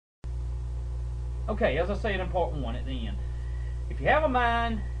Okay, as I said in part 1 at the end, if you have a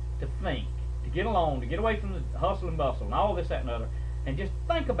mind to think, to get along, to get away from the hustle and bustle and all this, that, and other, and just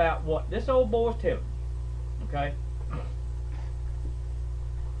think about what this old boy's telling you, okay?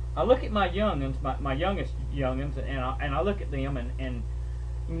 I look at my youngins, my youngest youngins, and I look at them, and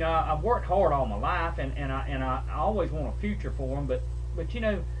you know, I've worked hard all my life, and I always want a future for them, but you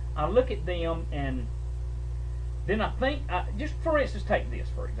know, I look at them, and then I think, just for instance, take this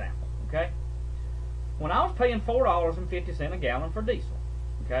for example, okay? When I was paying $4.50 a gallon for diesel,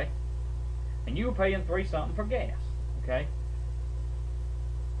 okay, and you were paying $3 something for gas, okay,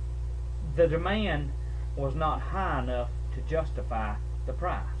 the demand was not high enough to justify the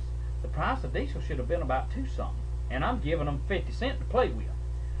price. The price of diesel should have been about $2 something, and I'm giving them 50 cents to play with.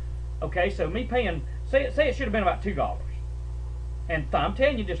 Okay, so me paying, say it should have been about $2, and I'm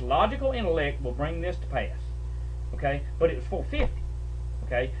telling you, just logical intellect will bring this to pass. Okay, but it was $4.50.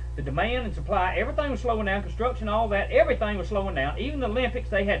 Okay, the demand and supply, everything was slowing down. Construction, all that, everything was slowing down. Even the Olympics,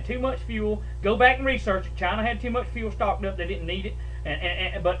 they had too much fuel. Go back and research it. China had too much fuel stocked up; they didn't need it.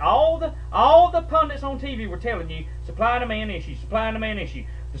 But all the pundits on TV were telling you supply and demand issue, supply and demand issue.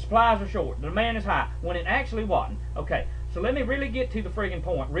 The supplies are short, the demand is high, when it actually wasn't. Okay, so let me really get to the friggin'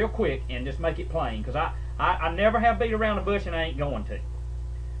 point real quick and just make it plain, because I never have beat around the bush, and I ain't going to.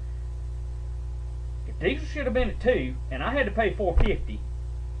 If diesel should have been at $2 and I had to pay $4.50,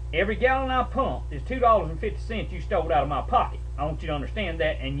 every gallon I pumped is $2.50 you stole out of my pocket. I want you to understand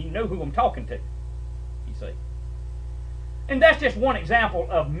that, and you know who I'm talking to. You see. And that's just one example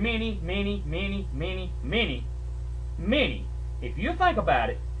of many, many, many, many, many, many. If you think about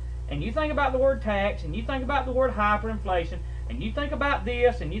it, and you think about the word tax, and you think about the word hyperinflation, and you think about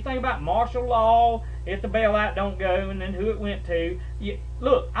this, and you think about martial law, if the bailout don't go, and then who it went to.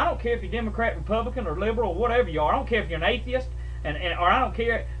 Look, I don't care if you're Democrat, Republican, or liberal, or whatever you are. I don't care if you're an atheist, or I don't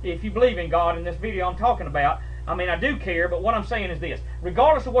care if you believe in God in this video I'm talking about. I mean, I do care, but what I'm saying is this.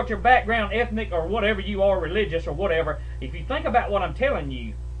 Regardless of what your background, ethnic, or whatever you are, religious, or whatever, if you think about what I'm telling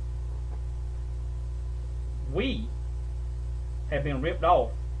you, we have been ripped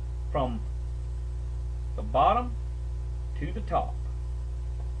off from the bottom to the top.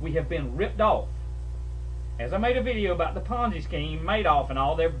 We have been ripped off. As I made a video about the Ponzi scheme, Madoff and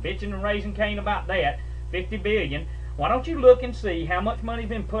all, they're bitching and raising Cain about that, 50 billion. Why don't you look and see how much money's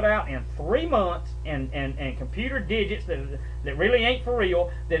been put out in 3 months and computer digits that really ain't for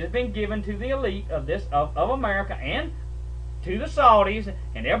real, that has been given to the elite of America and to the Saudis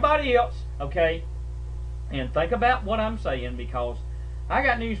and everybody else, okay? And think about what I'm saying, because I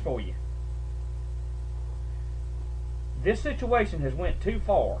got news for you. This situation has went too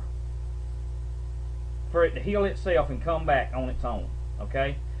far for it to heal itself and come back on its own,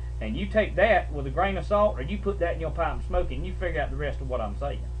 okay? And you take that with a grain of salt, or you put that in your pipe and smoke it, and you figure out the rest of what I'm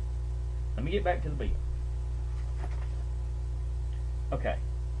saying. Let me get back to the bill. Okay.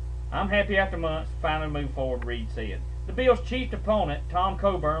 I'm happy after months to finally move forward, Reid said. The bill's chief opponent, Tom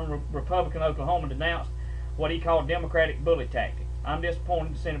Coburn, Republican Oklahoma, denounced what he called Democratic bully tactics. I'm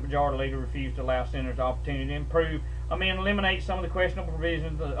disappointed the Senate Majority Leader refused to allow senators the opportunity to improve, eliminate some of the questionable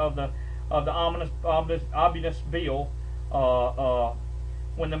provisions of the omnibus bill.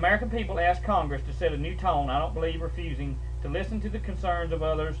 When the American people asked Congress to set a new tone, I don't believe refusing to listen to the concerns of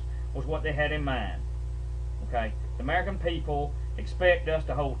others was what they had in mind. Okay, the American people expect us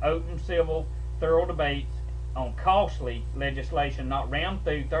to hold open, civil, thorough debates on costly legislation, not ram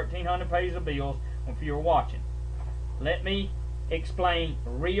through 1,300 pages of bills when you're watching. Let me explain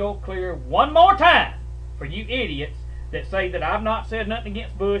real clear one more time for you idiots that say that I've not said nothing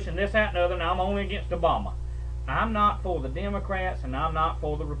against Bush and this, that, and the other, and I'm only against Obama. I'm not for the Democrats and I'm not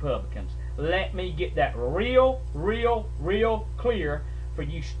for the Republicans. Let me get that real clear for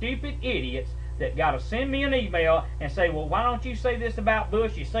you stupid idiots that got to send me an email and say, well, why don't you say this about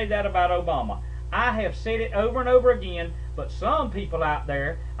Bush, you say that about Obama. I have said it over and over again, but some people out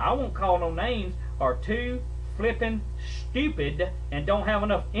there, I won't call no names, are too flippin' stupid and don't have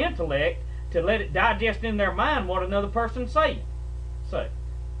enough intellect to let it digest in their mind what another person's saying. So,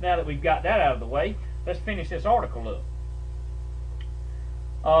 now that we've got that out of the way, let's finish this article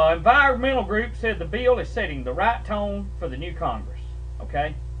up. Environmental group said the bill is setting the right tone for the new Congress.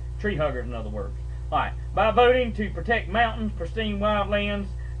 Okay? Tree huggers, in other words. Alright, by voting to protect mountains, pristine wildlands,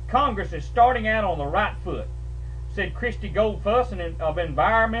 Congress is starting out on the right foot, said Christy Goldfuss of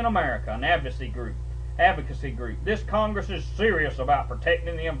Environment America, an advocacy group. This Congress is serious about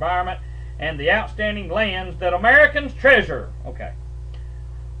protecting the environment and the outstanding lands that Americans treasure. Okay.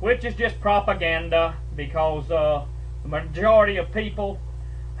 Which is just propaganda, because the majority of people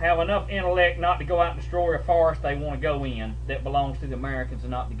have enough intellect not to go out and destroy a forest they want to go in that belongs to the Americans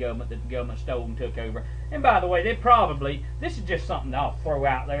and not the government, that the government stole and took over. And by the way, they probably, this is just something I'll throw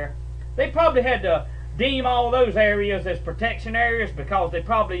out there, they probably had to deem all those areas as protection areas because they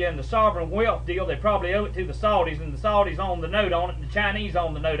probably, in the sovereign wealth deal, they probably owe it to the Saudis, and the Saudis own the note on it, and the Chinese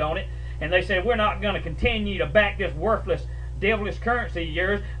own the note on it, and they said, we're not going to continue to back this worthless, devilish currency of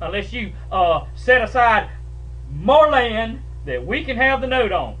yours unless you set aside more land that we can have the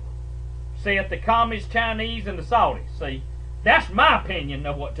note on, saith the communist Chinese and the Saudis. See, that's my opinion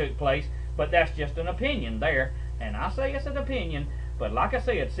of what took place, but that's just an opinion there, and I say it's an opinion, but like I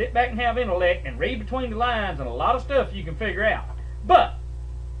said, sit back and have intellect and read between the lines, and a lot of stuff you can figure out. But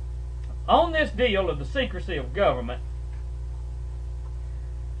on this deal of the secrecy of government,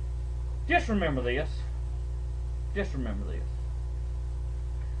 just remember this, that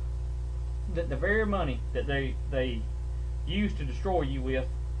the very money that they used to destroy you with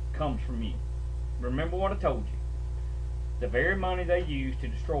comes from you. Remember what I told you. The very money they use to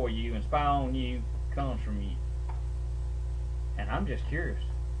destroy you and spy on you comes from you. And I'm just curious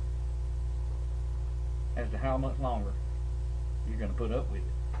as to how much longer you're going to put up with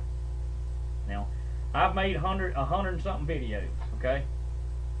it. Now, I've made 100 and something videos, okay?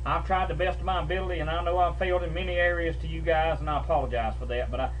 I've tried the best of my ability, and I know I've failed in many areas to you guys, and I apologize for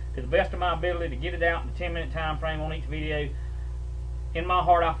that, but to the best of my ability to get it out in a 10-minute time frame on each video, in my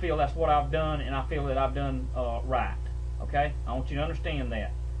heart I feel that's what I've done, and I feel that I've done right, okay? I want you to understand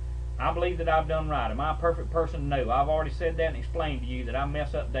that. I believe that I've done right. Am I a perfect person? No. I've already said that and explained to you that I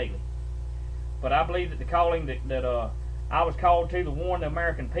mess up daily. But I believe that the calling that I was called to warn the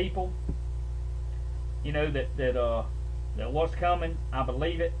American people, you know, that what's coming, I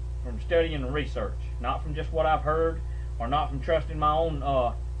believe it from study and research, not from just what I've heard, or not from trusting my own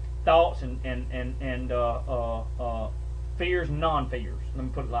thoughts and fears and non-fears. Let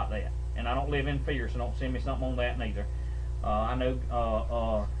me put it like that. And I don't live in fear, so don't send me something on that neither. I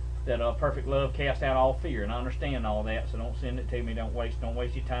know that perfect love casts out all fear, and I understand all that, so don't send it to me. Don't waste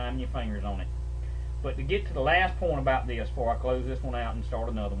your time and your fingers on it. But to get to the last point about this before I close this one out and start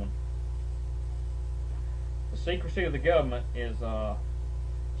another one, the secrecy of the government is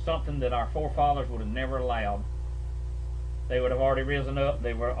something that our forefathers would have never allowed. They would have already risen up.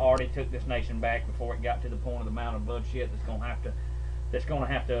 They would have already took this nation back before it got to the point of the amount of bloodshed that's going to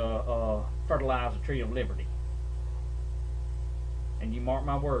have to fertilize the tree of liberty. And you mark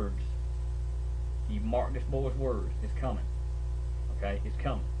my words. You mark this boy's words. It's coming. Okay, it's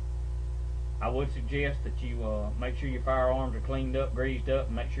coming. I would suggest that you make sure your firearms are cleaned up, greased up,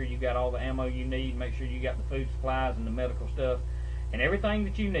 and make sure you got all the ammo you need. Make sure you got the food supplies and the medical stuff and everything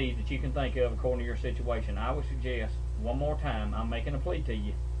that you need that you can think of according to your situation. I would suggest, one more time, I'm making a plea to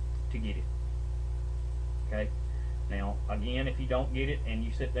you to get it. Okay? Now, again, if you don't get it and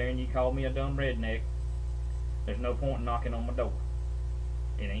you sit there and you call me a dumb redneck, there's no point in knocking on my door.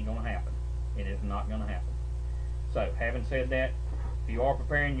 It ain't going to happen. It is not going to happen. So, having said that, if you are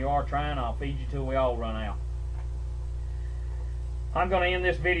preparing, you are trying, I'll feed you till we all run out. I'm going to end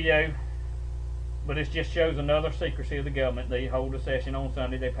this video, but it just shows another secrecy of the government. They hold a session on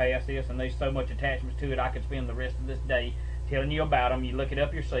Sunday, they pass this, and there's so much attachments to it, I could spend the rest of this day telling you about them. You look it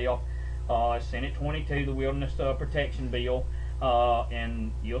up yourself. Senate 22, the Wilderness Protection Bill,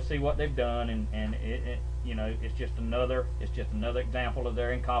 and you'll see what they've done, and it you know, it's just another example of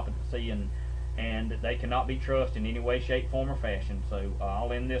their incompetency, and they cannot be trusted in any way, shape, form, or fashion. So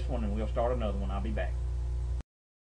I'll end this one, and we'll start another one. I'll be back.